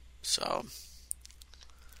 So,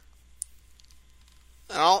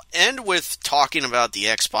 And I'll end with talking about the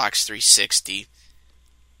Xbox 360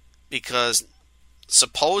 because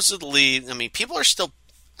supposedly, I mean, people are still,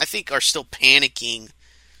 I think, are still panicking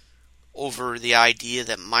over the idea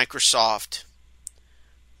that Microsoft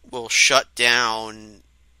will shut down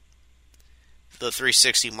the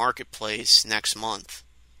 360 marketplace next month.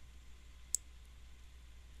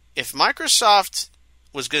 If Microsoft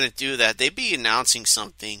was going to do that, they'd be announcing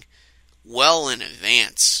something well in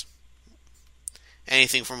advance.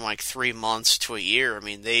 Anything from like 3 months to a year. I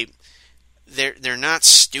mean, they're not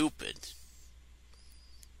stupid.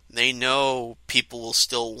 They know people will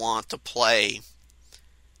still want to play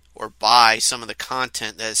or buy some of the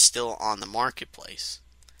content that is still on the marketplace.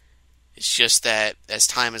 It's just that as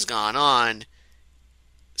time has gone on,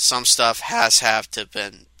 some stuff has have to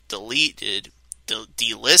been deleted,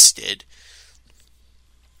 delisted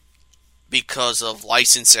because of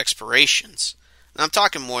license expirations. And I'm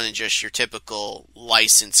talking more than just your typical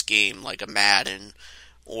license game like a Madden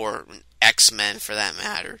or X-Men for that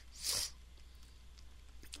matter.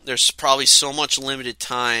 There's probably so much limited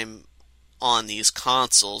time on these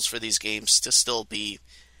consoles for these games to still be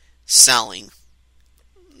selling.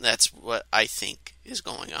 That's what I think is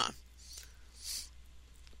going on.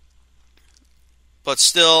 But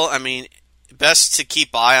still, I mean, best to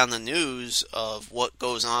keep eye on the news of what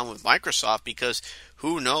goes on with Microsoft because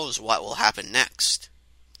who knows what will happen next.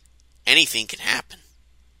 Anything can happen.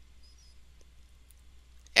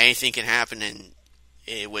 Anything can happen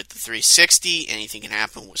with the 360. Anything can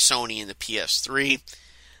happen with Sony and the PS3.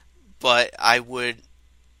 But I would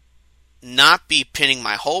not be pinning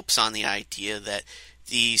my hopes on the idea that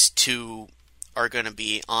these two are going to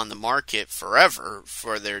be on the market forever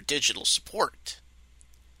for their digital support.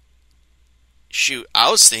 Shoot, I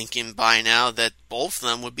was thinking by now that both of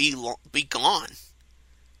them would be gone.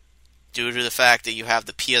 Due to the fact that you have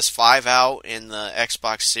the PS5 out and the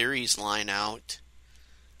Xbox Series line out.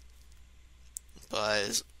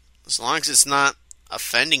 But as long as it's not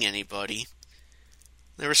offending anybody.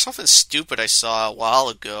 There was something stupid I saw a while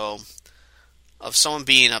ago of someone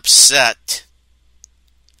being upset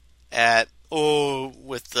at,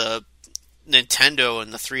 with the Nintendo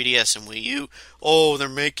and the 3DS and Wii U, they're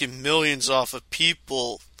making millions off of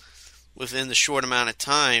people within the short amount of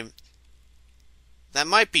time. That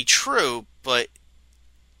might be true, but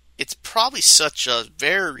it's probably such a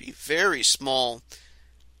very, very small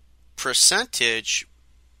percentage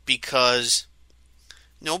because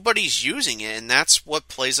nobody's using it, and that's what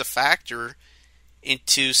plays a factor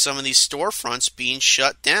into some of these storefronts being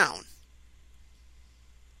shut down.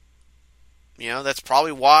 You know, that's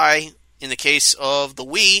probably why, in the case of the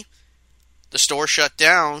Wii, the store shut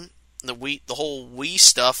down, the whole Wii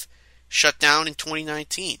stuff shut down in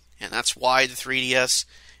 2019. And that's why the 3DS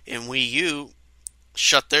and Wii U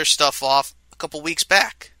shut their stuff off a couple weeks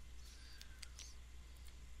back.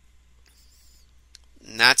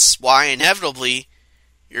 And that's why, inevitably,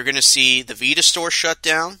 you're going to see the Vita store shut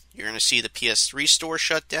down. You're going to see the PS3 store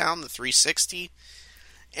shut down, the 360.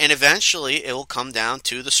 And eventually, it will come down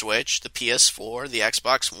to the Switch, the PS4, the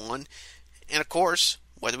Xbox One, and of course,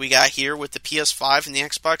 what we got here with the PS5 and the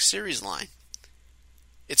Xbox Series line.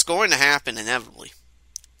 It's going to happen inevitably.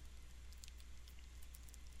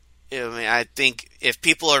 I mean, I think if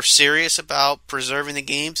people are serious about preserving the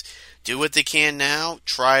games, do what they can now.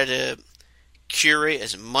 Try to curate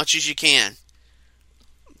as much as you can.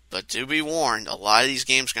 But do be warned, a lot of these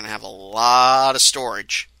games are going to have a lot of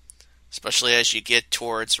storage. Especially as you get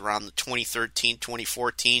towards around the 2013,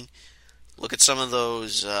 2014. Look at some of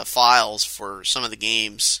those files for some of the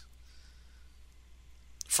games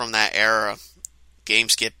from that era.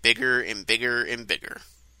 Games get bigger and bigger and bigger.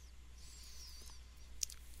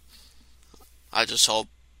 I just hope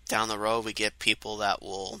down the road we get people that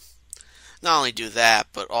will not only do that,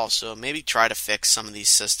 but also maybe try to fix some of these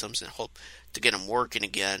systems and hope to get them working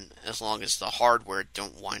again as long as the hardware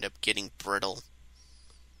don't wind up getting brittle.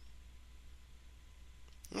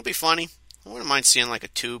 It'll be funny. I wouldn't mind seeing like a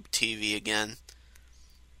tube TV again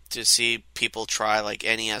to see people try like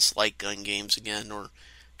NES light gun games again or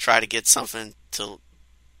try to get something to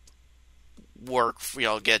work,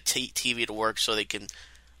 get TV to work so they can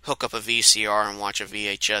hook up a VCR and watch a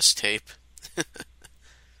VHS tape.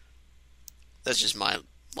 That's just my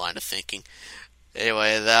line of thinking.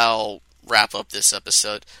 Anyway, that'll wrap up this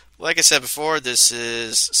episode. Like I said before, this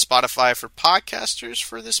is Spotify for podcasters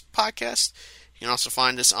for this podcast. You can also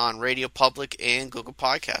find us on Radio Public and Google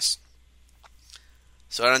Podcasts.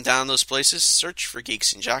 So head on down those places, search for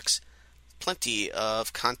Geeks and Jocks. Plenty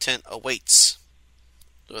of content awaits.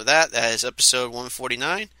 So with that is episode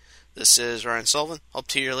 149. This is Ryan Sullivan. Hope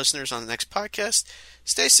to hear your listeners on the next podcast.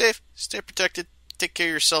 Stay safe, stay protected. Take care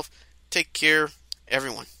of yourself. Take care,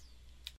 everyone.